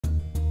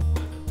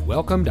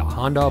Welcome to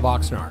Honda of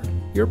Oxnard,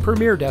 your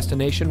premier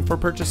destination for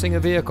purchasing a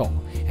vehicle.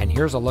 And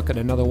here's a look at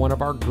another one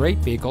of our great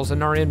vehicles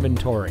in our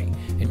inventory.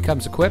 It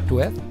comes equipped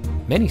with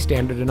many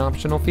standard and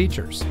optional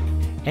features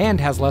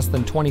and has less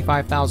than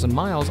 25,000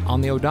 miles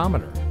on the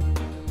odometer.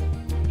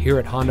 Here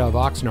at Honda of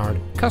Oxnard,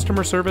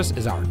 customer service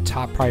is our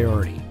top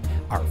priority.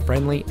 Our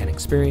friendly and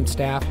experienced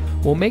staff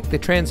will make the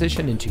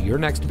transition into your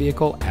next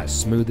vehicle as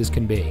smooth as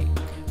can be.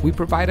 We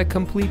provide a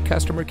complete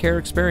customer care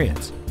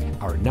experience.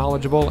 Our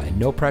knowledgeable and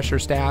no-pressure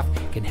staff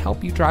can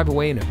help you drive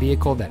away in a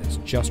vehicle that is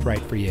just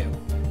right for you.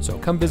 So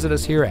come visit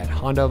us here at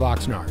Honda of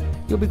Oxnard.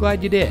 You'll be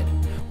glad you did.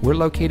 We're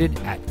located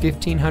at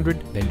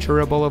 1500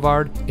 Ventura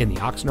Boulevard in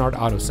the Oxnard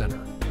Auto Center.